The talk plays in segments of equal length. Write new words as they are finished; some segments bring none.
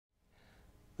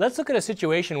Let's look at a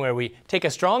situation where we take a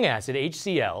strong acid,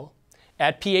 HCl,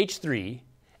 at pH 3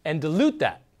 and dilute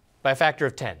that by a factor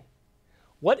of 10.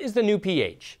 What is the new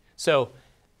pH? So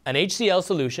an HCl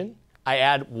solution, I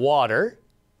add water,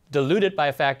 dilute it by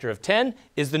a factor of 10.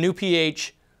 Is the new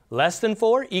pH less than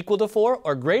 4, equal to 4,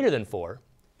 or greater than 4?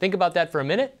 Think about that for a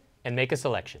minute and make a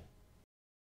selection.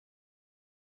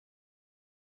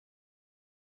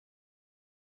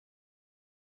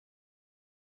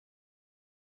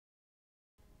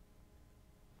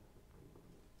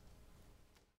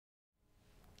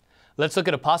 Let's look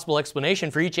at a possible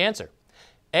explanation for each answer.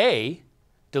 A,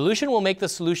 dilution will make the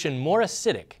solution more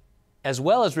acidic, as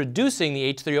well as reducing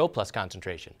the H3O plus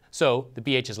concentration, so the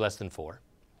pH is less than 4.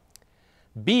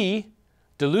 B,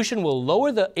 dilution will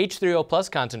lower the H3O plus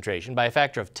concentration by a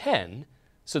factor of 10,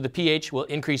 so the pH will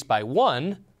increase by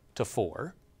 1 to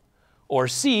 4. Or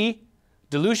C,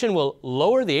 dilution will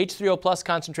lower the H3O plus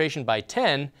concentration by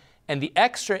 10, and the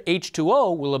extra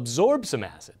H2O will absorb some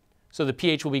acid, so the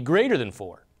pH will be greater than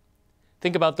 4.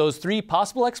 Think about those three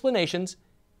possible explanations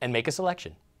and make a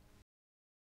selection.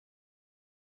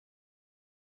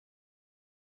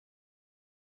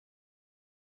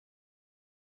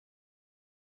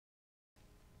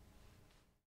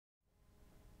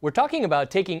 We're talking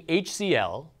about taking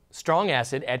HCl, strong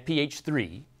acid at pH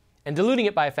 3, and diluting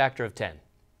it by a factor of 10.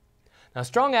 Now,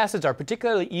 strong acids are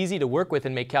particularly easy to work with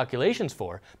and make calculations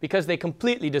for because they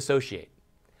completely dissociate.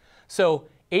 So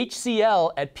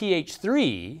HCl at pH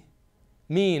 3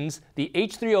 means the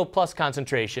H3O plus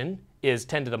concentration is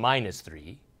 10 to the minus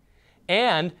 3,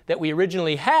 and that we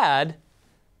originally had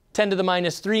 10 to the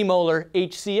minus 3 molar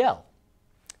HCl.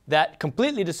 That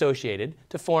completely dissociated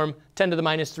to form 10 to the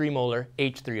minus 3 molar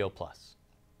H3O plus.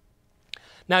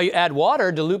 Now you add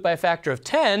water, dilute by a factor of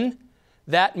 10,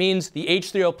 that means the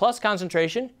H3O plus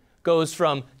concentration goes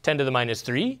from 10 to the minus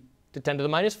 3 to 10 to the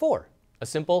minus 4, a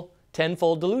simple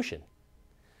 10-fold dilution.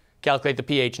 Calculate the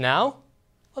pH now.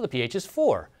 Well, the pH is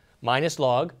 4, minus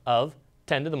log of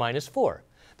 10 to the minus 4.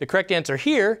 The correct answer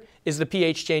here is the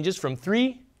pH changes from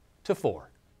 3 to 4.